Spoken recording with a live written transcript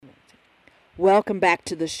Welcome back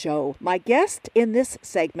to the show. My guest in this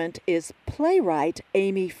segment is playwright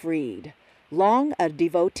Amy Fried. Long a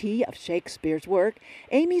devotee of Shakespeare's work,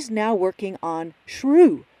 Amy's now working on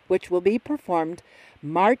Shrew, which will be performed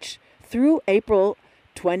March through April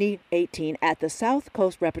 2018 at the South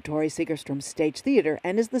Coast Repertory Segerstrom Stage Theater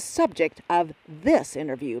and is the subject of this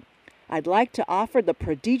interview. I'd like to offer the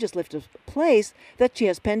prodigious list of plays that she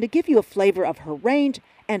has penned to give you a flavor of her range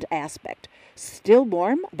and aspect. Still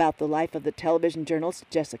Warm, about the life of the television journalist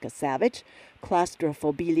Jessica Savage.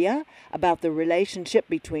 Claustrophilia, about the relationship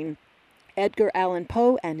between Edgar Allan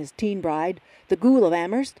Poe and his teen bride. The Ghoul of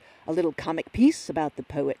Amherst, a little comic piece about the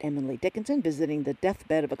poet Emily Dickinson visiting the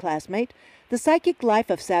deathbed of a classmate. The Psychic Life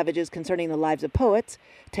of Savages, concerning the lives of poets,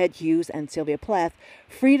 Ted Hughes and Sylvia Plath.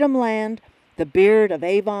 Freedom Land, The Beard of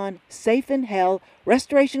Avon, Safe in Hell,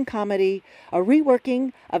 Restoration Comedy, a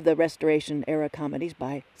reworking of the Restoration-era comedies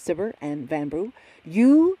by Cibber and Vanbrugh.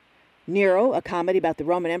 Nero, a comedy about the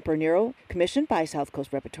Roman Emperor Nero, commissioned by South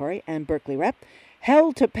Coast Repertory and Berkeley Rep.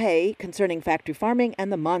 Hell to Pay, concerning factory farming,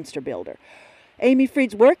 and The Monster Builder. Amy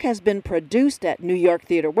Fried's work has been produced at New York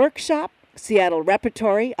Theater Workshop, Seattle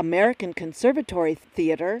Repertory, American Conservatory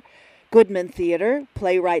Theater, Goodman Theater,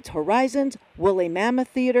 Playwrights Horizons, Woolly Mammoth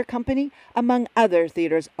Theater Company, among other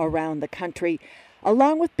theaters around the country.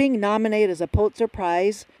 Along with being nominated as a Pulitzer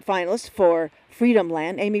Prize finalist for Freedom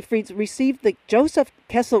Land, Amy Fried received the Joseph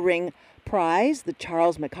Kesselring Prize, the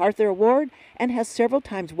Charles MacArthur Award, and has several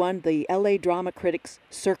times won the LA Drama Critics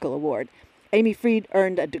Circle Award. Amy Fried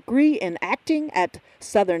earned a degree in acting at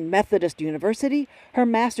Southern Methodist University, her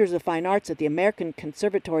Master's of Fine Arts at the American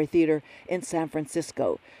Conservatory Theater in San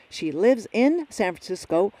Francisco. She lives in San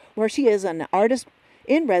Francisco, where she is an artist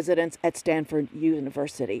in residence at Stanford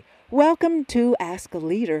University. Welcome to Ask a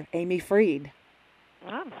Leader, Amy Fried.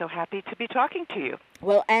 I'm so happy to be talking to you.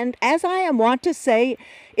 Well, and as I am wont to say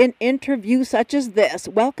in interviews such as this,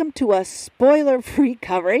 welcome to a spoiler-free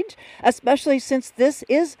coverage, especially since this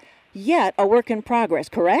is yet a work in progress,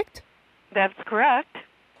 correct? That's correct.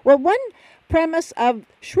 Well, one premise of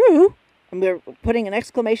Shrew, and we're putting an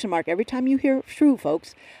exclamation mark every time you hear Shrew,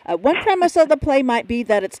 folks, one premise of the play might be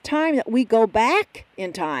that it's time that we go back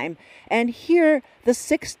in time and hear the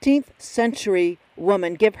 16th century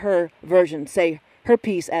woman give her version, say her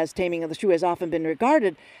piece, as Taming of the Shrew has often been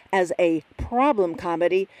regarded as a problem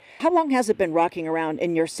comedy. How long has it been rocking around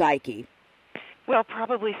in your psyche? Well,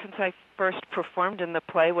 probably since I first performed in the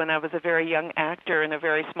play when I was a very young actor in a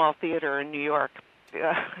very small theater in New York.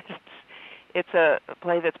 It's a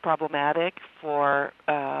play that's problematic for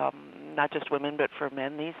not just women, but for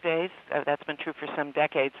men these days. That's been true for some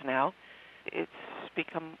decades now. It's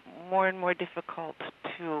become more and more difficult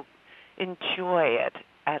to enjoy it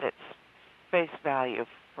at its face value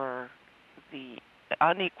for the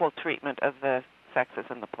unequal treatment of the sexes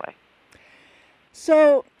in the play.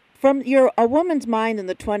 So, from A Woman's Mind in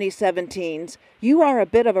the 2017s, you are a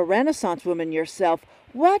bit of a Renaissance woman yourself.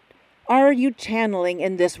 What are you channeling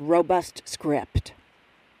in this robust script?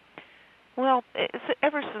 Well,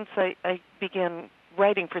 ever since I began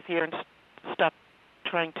writing for theater and stopped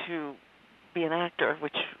trying to be an actor,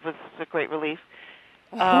 which was a great relief,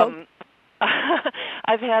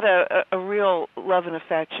 I've had a real love and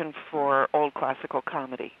affection for old classical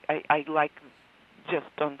comedy. I like, just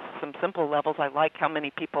on some simple levels, I like how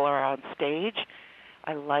many people are on stage.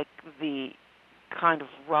 I like the kind of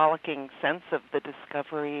rollicking sense of the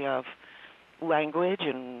discovery of language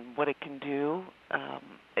and what it can do.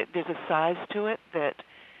 There's a size to it that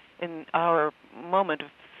in our moment of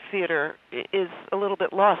theater is a little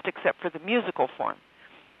bit lost, except for the musical form.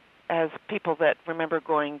 As people that remember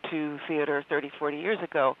going to theater 30, 40 years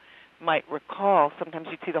ago might recall, sometimes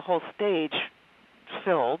you'd see the whole stage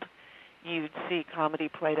filled. You'd see comedy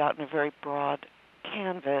played out in a very broad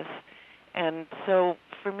canvas. And so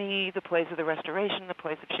for me, the plays of the Restoration, the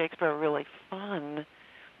plays of Shakespeare are really fun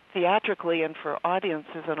theatrically and for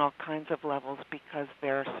audiences on all kinds of levels because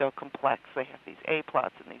they're so complex. They have these A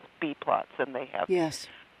plots and these B plots, and they have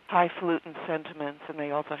highfalutin sentiments, and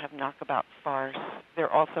they also have knockabout farce.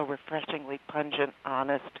 They're also refreshingly pungent,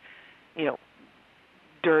 honest,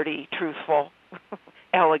 dirty, truthful,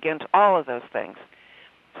 elegant, all of those things.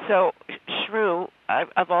 So Shrew,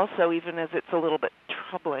 I've also, even as it's a little bit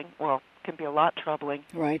troubling, well, can be a lot troubling,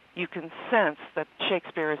 right, you can sense that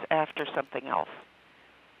Shakespeare is after something else.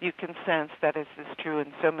 You can sense that, as is true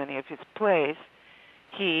in so many of his plays,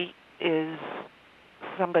 he is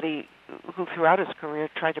somebody who throughout his career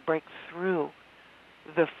tried to break through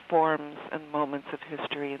the forms and moments of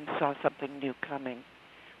history and saw something new coming.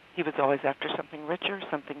 He was always after something richer,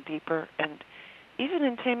 something deeper, and even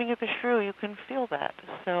in Taming of the Shrew, you can feel that.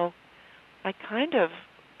 So I kind of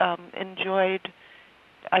enjoyed.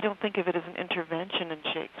 I don't think of it as an intervention in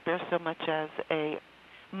Shakespeare so much as a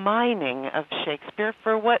mining of Shakespeare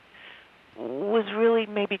for what was really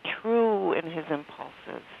maybe true in his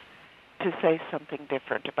impulses to say something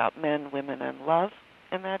different about men, women, and love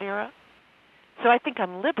in that era. So I think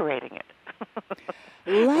I'm liberating it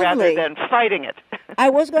rather Lovely. than fighting it. I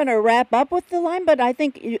was going to wrap up with the line, but I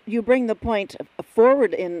think you bring the point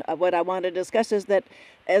forward in what I want to discuss is that,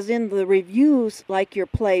 as in the reviews, like your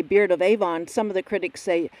play Beard of Avon, some of the critics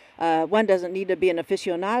say one doesn't need to be an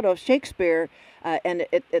aficionado of Shakespeare, and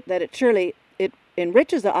that it surely it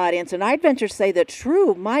enriches the audience. And I'd venture to say that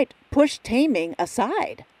Shrew might push taming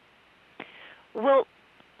aside. Well,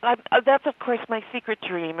 that's of course my secret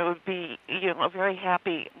dream. It would be, a very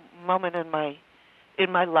happy moment in my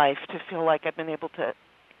life to feel like I've been able to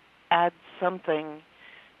add something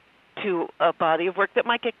to a body of work that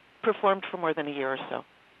might get performed for more than a year or so.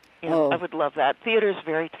 I would love that. Theater is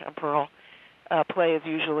very temporal. Play is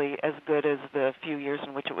usually as good as the few years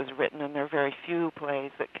in which it was written, and there are very few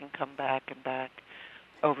plays that can come back and back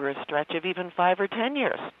over a stretch of even 5 or 10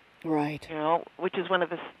 years. Right. Which is one of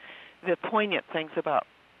the poignant things about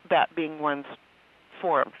that being one's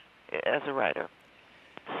form as a writer.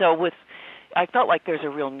 So I felt like there's a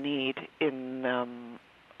real need in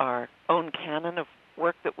our own canon of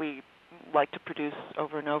work that we like to produce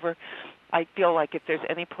over and over. I feel like if there's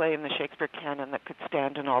any play in the Shakespeare canon that could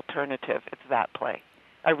stand an alternative, it's that play.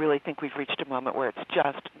 I really think we've reached a moment where it's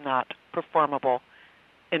just not performable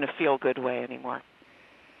in a feel-good way anymore.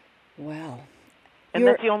 Well, and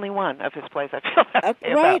that's the only one of his plays I feel that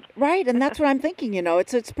way about. Right, and that's what I'm thinking.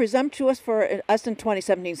 It's presumptuous for us in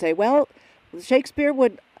 2017 to say, well, Shakespeare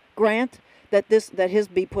would grant that his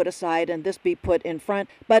be put aside and this be put in front,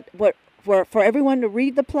 but for everyone to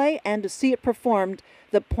read the play and to see it performed,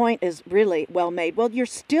 the point is really well made. Well, you're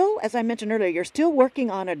still, as I mentioned earlier, you're still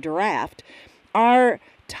working on a draft. Are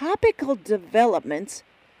topical developments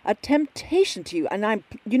a temptation to you? And I'm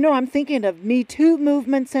thinking of Me Too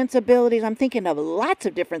movement sensibilities. I'm thinking of lots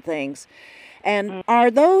of different things. And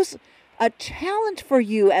are those a challenge for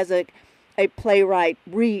you as a playwright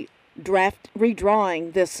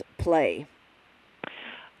redrawing this play?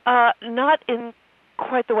 Not in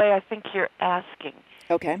quite the way I think you're asking.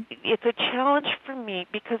 Okay. It's a challenge for me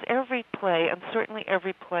because every play, and certainly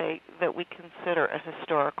every play that we consider a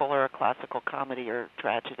historical or a classical comedy or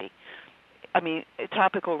tragedy,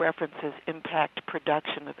 topical references impact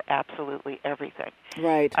production of absolutely everything.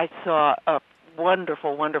 Right. I saw a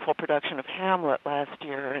wonderful, wonderful production of Hamlet last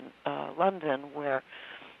year in London where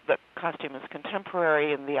the costume is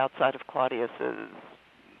contemporary and the outside of Claudius's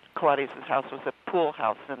house was a pool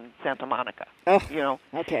house in Santa Monica. Oh,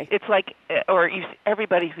 okay. It's like,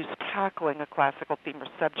 everybody who's tackling a classical theme or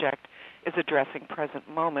subject is addressing present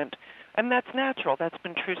moment, and that's natural. That's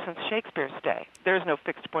been true since Shakespeare's day. There's no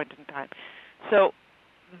fixed point in time. So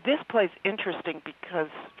this play's interesting because,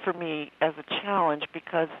 for me, as a challenge,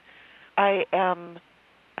 because I am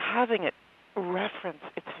having it reference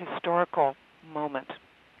its historical moment,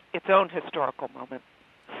 its own historical moment,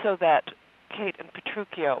 so that Kate and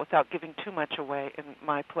Petruchio, without giving too much away in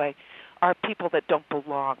my play, are people that don't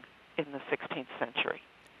belong in the 16th century.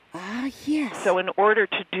 Ah, yes. So in order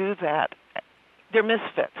to do that, they're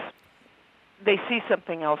misfits. They see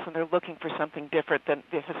something else and they're looking for something different than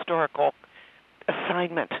the historical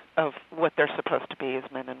assignment of what they're supposed to be as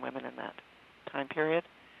men and women in that time period.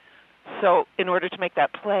 So in order to make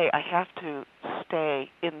that play, I have to stay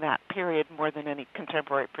in that period more than any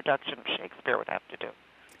contemporary production of Shakespeare would have to do,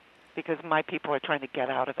 because my people are trying to get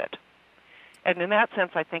out of it. And in that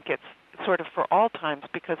sense, I think it's sort of for all times,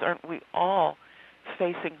 because aren't we all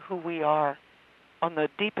facing who we are on the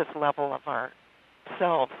deepest level of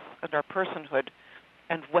ourselves and our personhood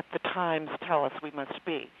and what the times tell us we must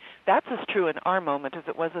be. That's as true in our moment as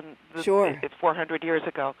it was in 400 years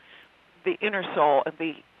ago. The inner soul and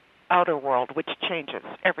the outer world, which changes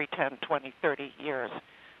every 10, 20, 30 years.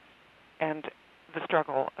 And the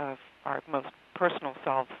struggle of our most personal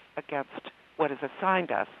selves against what is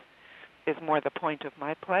assigned us is more the point of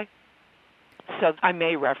my play. So I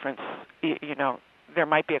may reference, there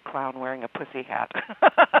might be a clown wearing a pussy hat.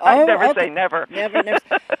 I never say never. Never.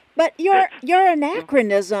 But your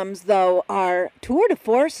anachronisms, though, are tour de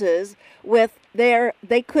forces with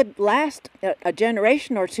they could last a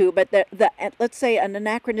generation or two, but let's say an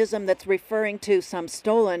anachronism that's referring to some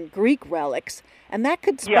stolen Greek relics, and that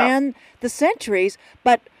could span the centuries,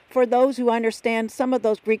 but for those who understand, some of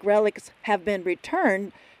those Greek relics have been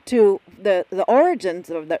returned to the origins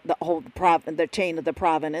of the chain of the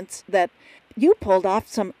provenance, that you pulled off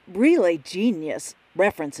some really genius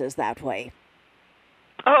references that way.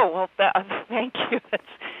 Oh, well, thank you.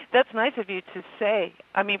 That's nice of you to say.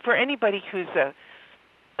 I mean, for anybody who's a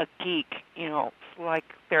geek, like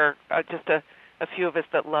there are just a few of us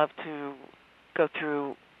that love to go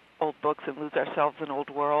through old books and lose ourselves in old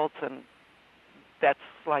worlds, and that's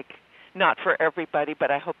like not for everybody,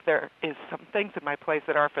 but I hope there is some things in my plays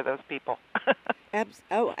that are for those people.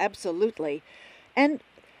 Absolutely. And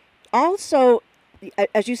also,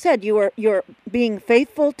 as you said, you're being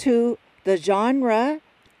faithful to the genre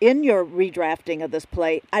in your redrafting of this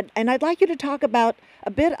play. And I'd like you to talk about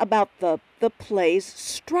a bit about the play's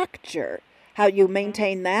structure, how you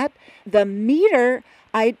maintain that. The meter,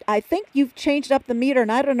 I think you've changed up the meter,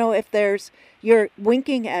 and I don't know if you're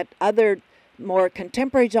winking at other more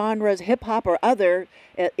contemporary genres, hip hop or other,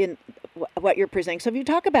 in what you're presenting. So if you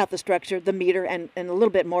talk about the structure, the meter, and a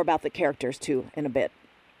little bit more about the characters too in a bit.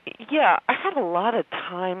 Yeah, I had a lot of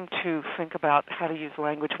time to think about how to use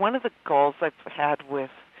language. One of the goals I've had with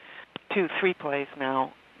 3 plays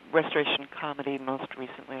now, Restoration Comedy most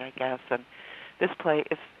recently, I guess, and this play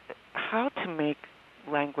is how to make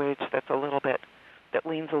language that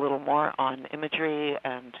leans a little more on imagery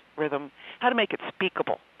and rhythm, how to make it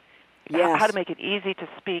speakable. Yes. How to make it easy to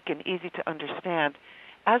speak and easy to understand.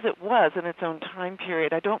 As it was in its own time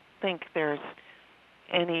period, I don't think there's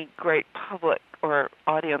any great public or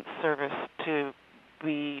audience service to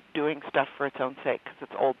be doing stuff for its own sake because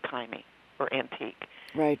it's old-timey or antique.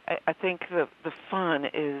 Right. I think the fun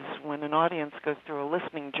is when an audience goes through a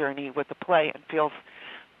listening journey with a play and feels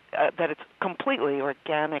that it's completely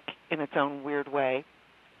organic in its own weird way,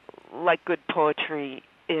 like good poetry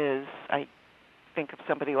is. I think of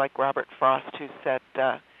somebody like Robert Frost who said,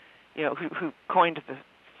 who coined the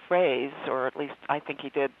phrase, or at least I think he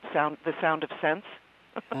did, the sound of sense.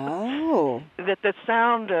 Oh. That the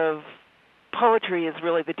sound of poetry is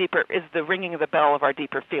really the ringing of the bell of our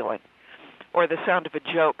deeper feeling, or the sound of a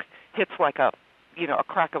joke hits like a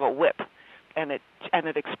crack of a whip, and it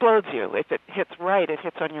explodes you. If it hits right, it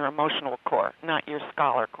hits on your emotional core, not your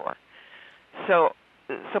scholar core. So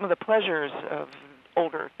some of the pleasures of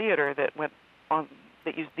older theater that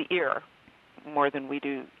used the ear more than we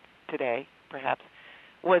do today, perhaps,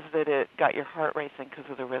 was that it got your heart racing because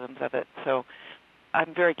of the rhythms of it. So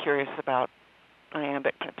I'm very curious about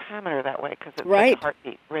iambic pentameter that way because it's right. such a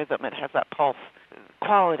heartbeat rhythm. It has that pulse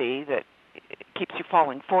quality that keeps you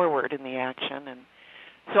falling forward in the action. And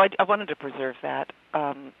so I wanted to preserve that.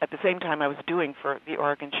 At the same time, I was doing for the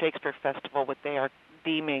Oregon Shakespeare Festival what they are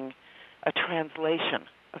deeming a translation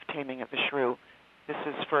of Taming of the Shrew. This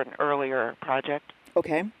is for an earlier project.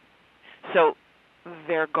 Okay. So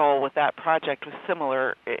their goal with that project was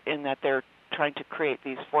similar in that they're trying to create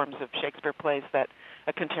these forms of Shakespeare plays that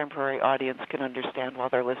a contemporary audience can understand while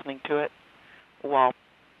they're listening to it, while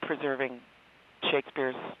preserving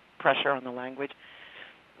Shakespeare's pressure on the language.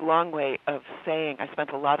 Long way of saying I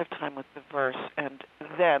spent a lot of time with the verse, and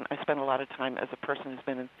then I spent a lot of time as a person who's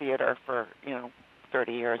been in theater for,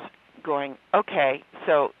 30 years, going, okay,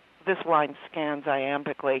 so this line scans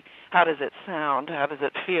iambically. How does it sound? How does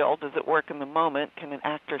it feel? Does it work in the moment? Can an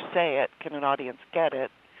actor say it? Can an audience get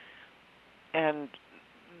it? And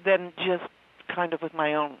then just kind of with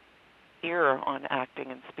my own ear on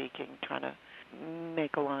acting and speaking, trying to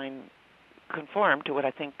make a line conform to what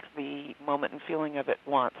I think the moment and feeling of it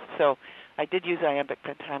wants. So I did use iambic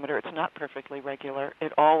pentameter. It's not perfectly regular.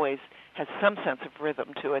 It always has some sense of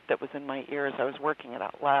rhythm to it that was in my ears. I was working it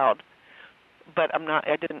out loud. But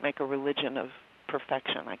I didn't make a religion of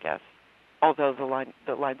perfection, I guess. Although the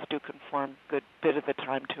lines do conform a good bit of the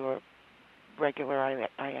time to a regular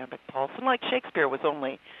iambic pulse. And like Shakespeare was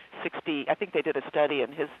only 60, I think they did a study,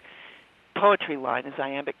 and his poetry line, his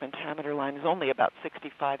iambic pentameter line, is only about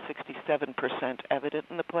 65, 67% evident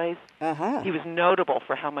in the plays. Uh-huh. He was notable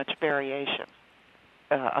for how much variation,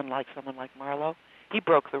 unlike someone like Marlowe. He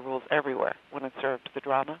broke the rules everywhere when it served the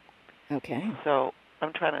drama. Okay. So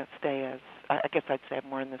I'm trying to stay I guess I'd say I'm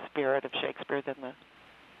more in the spirit of Shakespeare than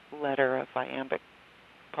the letter of iambic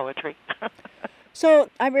poetry. So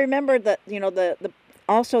I remember that,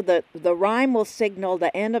 also the rhyme will signal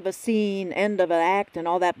the end of a scene, end of an act and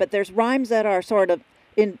all that, but there's rhymes that are sort of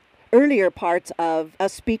in earlier parts of a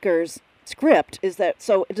speaker's script. Is it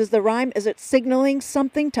signaling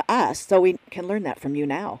something to us? So we can learn that from you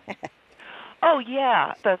now. Oh,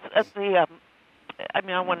 yeah. I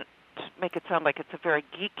want to make it sound like it's a very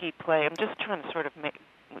geeky play. I'm just trying to sort of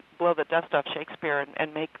blow the dust off Shakespeare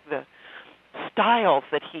and make the styles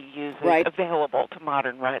that he uses available to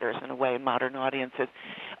modern writers in a way, and modern audiences.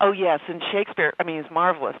 Oh yes, and Shakespeare, is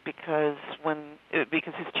marvelous because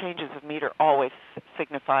his changes of meter always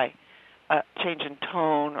signify a change in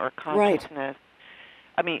tone or consciousness.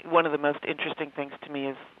 Right. One of the most interesting things to me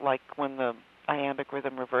is like when the iambic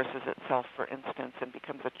rhythm reverses itself, for instance, and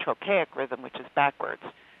becomes a trochaic rhythm, which is backwards.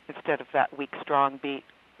 Instead of that weak, strong beat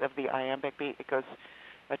of the iambic beat, it goes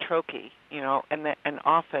a trochee, and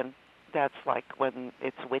often that's like when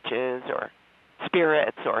it's witches or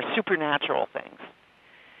spirits or supernatural things.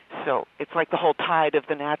 So it's like the whole tide of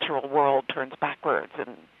the natural world turns backwards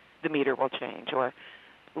and the meter will change, or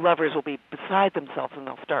lovers will be beside themselves and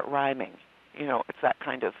they'll start rhyming. It's that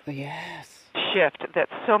kind of Yes. shift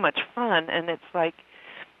that's so much fun, and it's like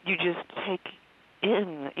you just take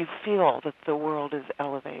in, you feel that the world is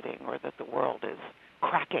elevating or that the world is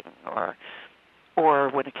cracking, or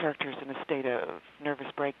when a character is in a state of nervous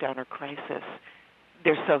breakdown or crisis,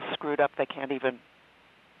 they're so screwed up they can't even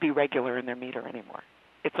be regular in their meter anymore.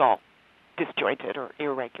 It's all disjointed or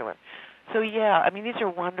irregular. So yeah, these are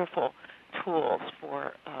wonderful tools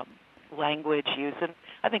for language use, and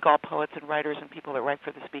I think all poets and writers and people that write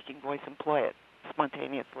for the speaking voice employ it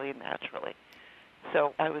spontaneously and naturally.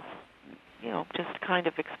 So I was, just kind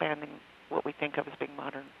of expanding what we think of as being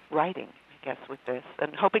modern writing, I guess, with this,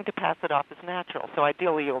 and hoping to pass it off as natural. So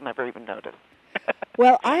ideally, you'll never even notice.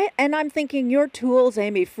 Well, I'm thinking your tools,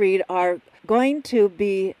 Amy Fried, are going to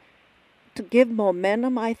be to give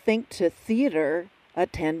momentum, I think, to theater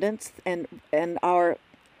attendance and our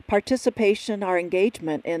participation, our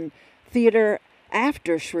engagement in theater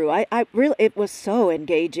after Shrew. I really, it was so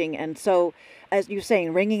engaging, and so, as you're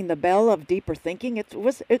saying, ringing the bell of deeper thinking.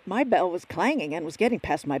 My bell was clanging and was getting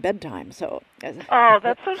past my bedtime. So, oh,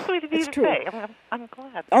 that's so sweet of you to true. say. I'm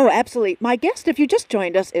glad. Oh, absolutely. My guest, if you just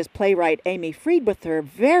joined us, is playwright Amy Fried with her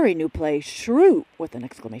very new play Shrew, with an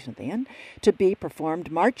exclamation at the end, to be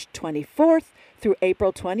performed March 24th through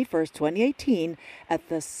April 21st, 2018, at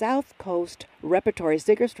the South Coast Repertory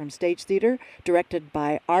Ziggerstrom Stage Theater, directed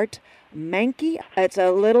by Art Mankey. It's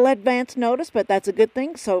a little advance notice, but that's a good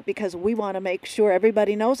thing. So, because we want to make sure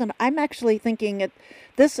everybody knows, and I'm actually thinking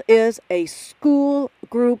this is a school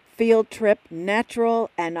group field trip, natural,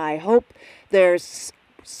 and I hope there's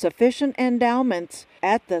sufficient endowments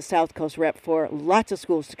at the South Coast Rep for lots of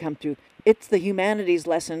schools to come through. It's the humanities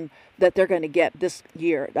lesson that they're going to get this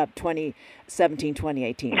year of 2017,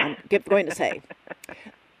 2018, I'm going to say.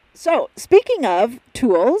 So, speaking of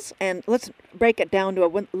tools, and let's break it down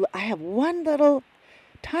to I have one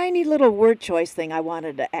tiny little word choice thing I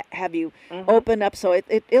wanted to have you open up, so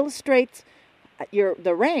it illustrates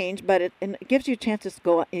the range, but it gives you chances to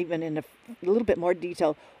go even in a little bit more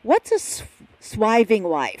detail. What's a swiving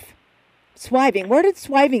wife? Swiving. Where did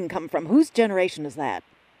swiving come from? Whose generation is that?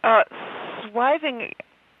 Swiving.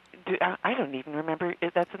 I don't even remember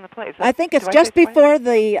if that's in the play. I think it's just before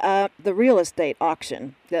the real estate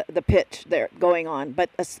auction, the pitch there going on, but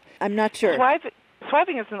I'm not sure.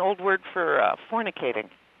 Swiving is an old word for fornicating.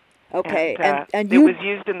 Okay, and it was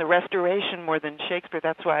used in the Restoration more than Shakespeare.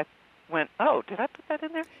 That's why I went, oh, did I put that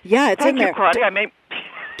in there? Yeah, it's in there. Claudia. I may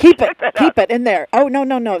keep it in there. Oh,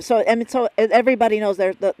 no. So so everybody knows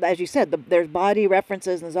there's as you said, there's body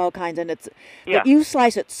references and there's all kinds, and it's that you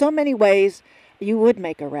slice it so many ways. You would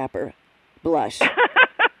make a rapper blush.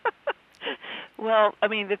 Well,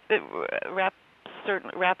 rap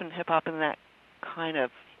and hip hop and that kind of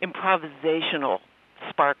improvisational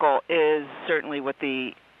sparkle is certainly what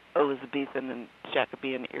the Elizabethan and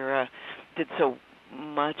Jacobean era did so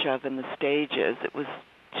much of in the stages. It was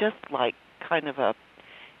just like kind of a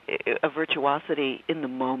virtuosity in the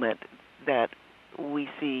moment that we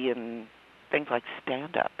see in things like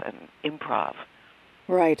stand-up and improv.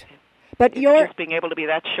 Right. But just being able to be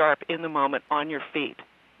that sharp in the moment on your feet,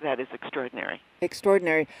 that is extraordinary.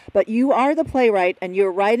 Extraordinary. But you are the playwright, and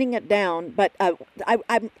you're writing it down. But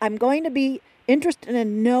I'm going to be interested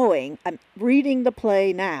in knowing. I'm reading the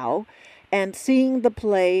play now, and seeing the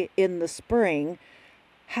play in the spring.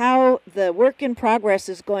 How the work in progress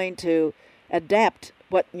is going to adapt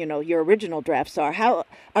what your original drafts are. How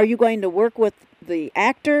are you going to work with the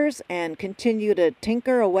actors and continue to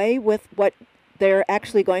tinker away with what they're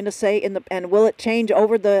actually going to say and will it change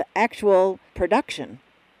over the actual production?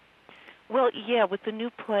 Well, yeah, with the new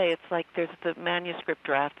play, it's like there's the manuscript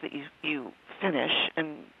draft that you finish,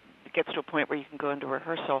 and it gets to a point where you can go into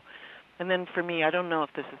rehearsal. And then for me, I don't know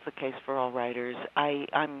if this is the case for all writers.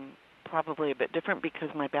 I'm probably a bit different because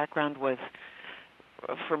my background was,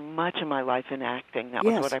 for much of my life, in acting. That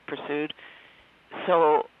was what I pursued.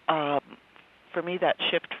 So for me, that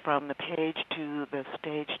shift from the page to the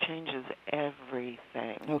stage changes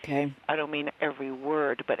everything. Okay. I don't mean every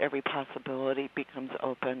word, but every possibility becomes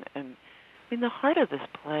open. And the heart of this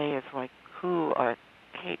play is like, who are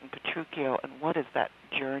Kate and Petruchio, and what is that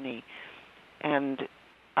journey? And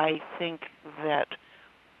I think that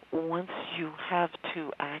once you have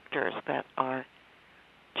two actors that are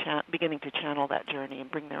beginning to channel that journey and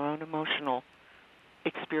bring their own emotional,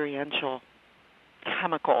 experiential,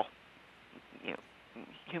 chemical, you know,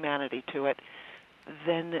 humanity to it,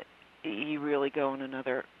 then you really go in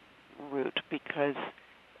another route, because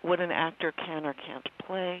what an actor can or can't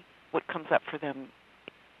play, what comes up for them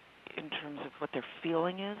in terms of what their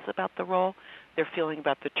feeling is about the role, their feeling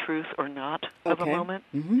about the truth or not of a moment,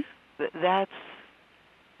 that's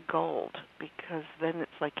gold, because then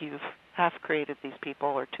it's like you've half created these people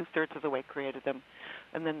or two-thirds of the way created them,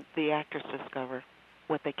 and then the actors discover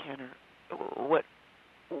what they can or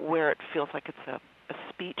where it feels like it's a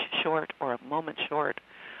speech short or a moment short,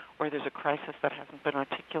 or there's a crisis that hasn't been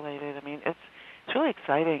articulated. I mean, it's really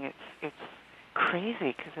exciting. It's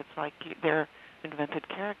crazy, because it's like they're invented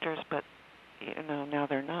characters, but now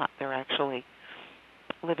they're not. They're actually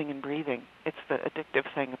living and breathing. It's the addictive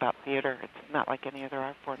thing about theater. It's not like any other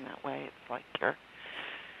art form that way. It's like you're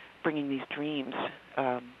bringing these dreams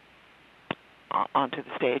onto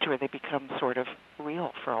the stage, where they become sort of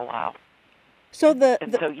real for a while. So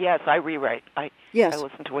so yes, I rewrite. I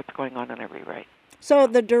listen to what's going on and I rewrite. So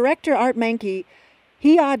the director, Art Mankey,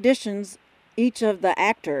 he auditions each of the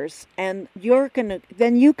actors, and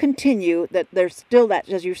then you continue that there's still that,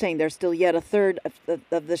 as you're saying, there's still yet a third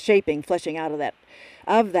of the shaping, fleshing out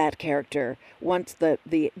of that character once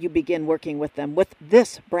you begin working with them with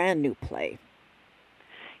this brand new play.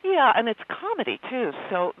 Yeah, and it's comedy too,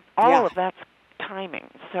 so all of that's timing.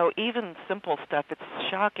 So even simple stuff, it's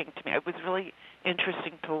shocking to me. It was really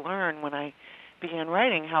interesting to learn when I began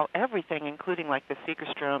writing how everything, including like the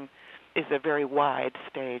Segerstrom, is a very wide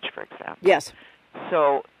stage, for example. Yes.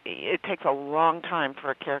 So it takes a long time for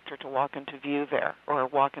a character to walk into view there or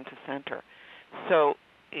walk into center. So,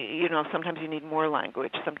 sometimes you need more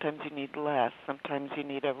language, sometimes you need less, sometimes you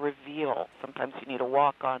need a reveal, sometimes you need a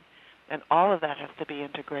walk-on. And all of that has to be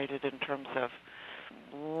integrated in terms of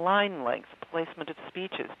line length, placement of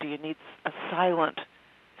speeches. Do you need a silent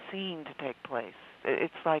scene to take place?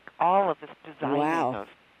 It's like all of this designing of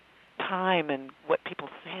time and what people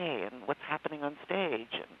say and what's happening on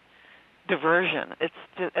stage and diversion.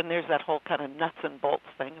 And there's that whole kind of nuts and bolts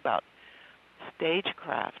thing about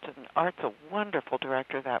stagecraft. And Art's a wonderful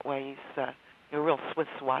director that way. He's a real Swiss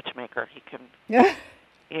watchmaker. He can,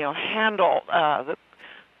 handle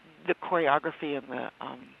the choreography and the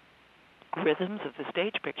rhythms of the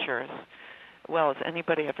stage picture as well as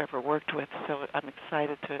anybody I've ever worked with. So I'm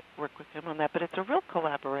excited to work with him on that. But it's a real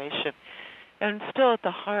collaboration. And still at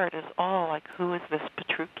the heart is all like, who is this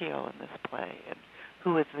Petruchio in this play, and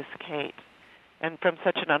who is this Kate? And from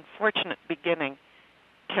such an unfortunate beginning,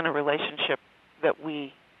 can a relationship that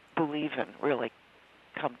we believe in really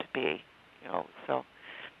come to be? So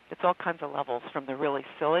it's all kinds of levels, from the really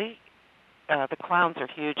silly. The clowns are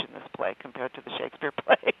huge in this play compared to the Shakespeare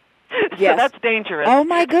play. Yes. So that's dangerous. Oh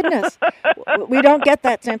my goodness. We don't get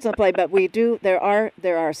that sense of play, but we do. There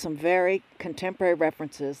are some very contemporary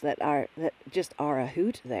references that just are a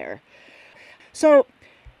hoot there. So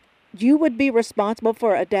you would be responsible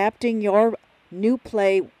for adapting your new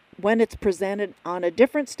play when it's presented on a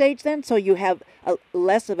different stage then, so you have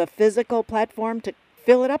less of a physical platform to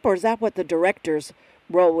fill it up, or is that what the director's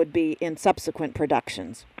role would be in subsequent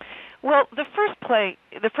productions? Well, the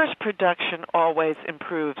first production always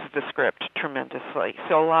improves the script tremendously.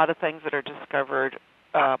 So a lot of things that are discovered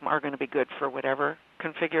are going to be good for whatever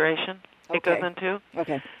configuration it goes into.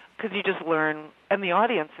 Okay. Because you just learn, and the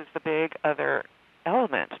audience is the big other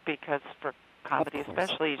element, because for comedy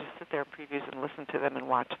especially, you just sit there in previews and listen to them and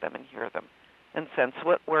watch them and hear them and sense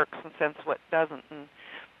what works and sense what doesn't. And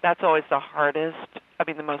that's always the hardest,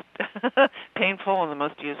 the most painful and the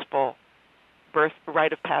most useful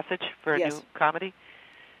rite of passage for a new comedy.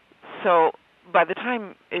 So by the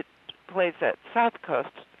time it plays at South Coast,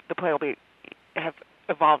 the play will have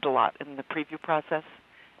evolved a lot in the preview process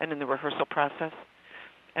and in the rehearsal process,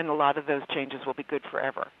 and a lot of those changes will be good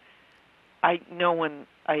forever. I know when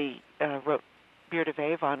I wrote Beard of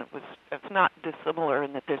Avon, it's not dissimilar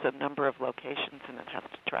in that there's a number of locations and it has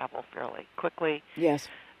to travel fairly quickly. Yes.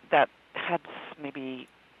 That had maybe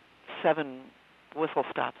 7 whistle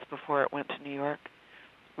stops before it went to New York,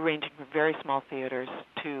 ranging from very small theaters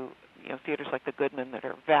to theaters like the Goodman that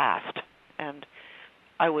are vast. And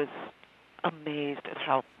I was amazed at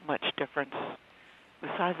how much difference the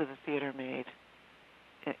size of the theater made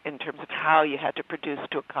in terms of how you had to produce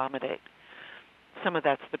to accommodate. Some of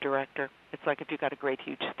that's the director. It's like if you've got a great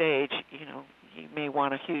huge stage, you may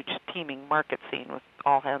want a huge teeming market scene with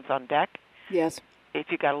all hands on deck. Yes. If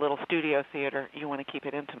you've got a little studio theater, you want to keep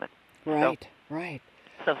it intimate. Right, right.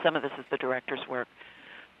 So some of this is the director's work.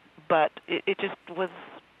 But it just was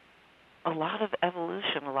a lot of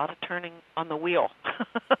evolution, a lot of turning on the wheel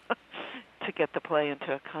to get the play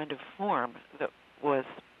into a kind of form that was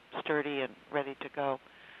sturdy and ready to go.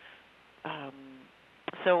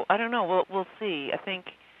 So I don't know. We'll see. I think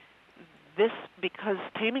this, because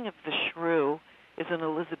Taming of the Shrew is an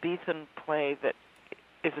Elizabethan play that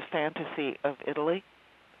is a fantasy of Italy.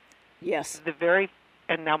 Yes.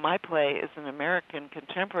 And now my play is an American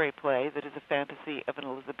contemporary play that is a fantasy of an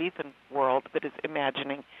Elizabethan world that is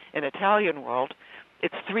imagining an Italian world.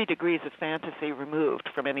 It's 3 degrees of fantasy removed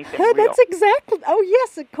from anything real. That's exactly. Oh,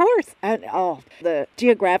 yes, of course. And the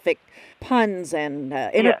geographic puns and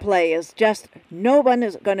interplay is just,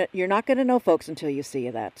 you're not going to know, folks, until you see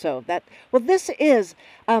that. So this is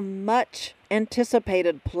a much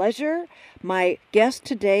anticipated pleasure. My guest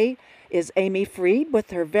today is Amy Freed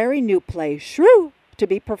with her very new play, Shrew, to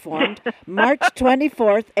be performed March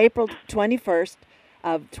 24th, April 21st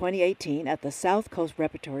of 2018 at the South Coast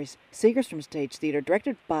Repertory's Segerstrom Stage Theater,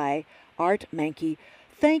 directed by Art Mankey.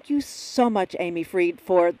 Thank you so much, Amy Freed,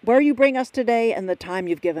 for where you bring us today and the time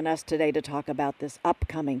you've given us today to talk about this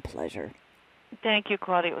upcoming pleasure. Thank you,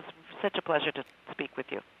 Claudia. It was such a pleasure to speak with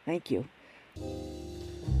you. Thank you.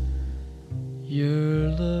 Your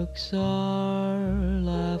looks are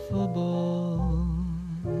laughable,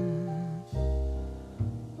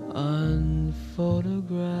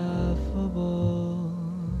 unphotographable,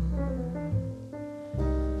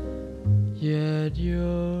 yet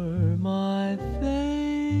you're my favorite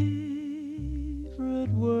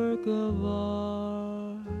work of art.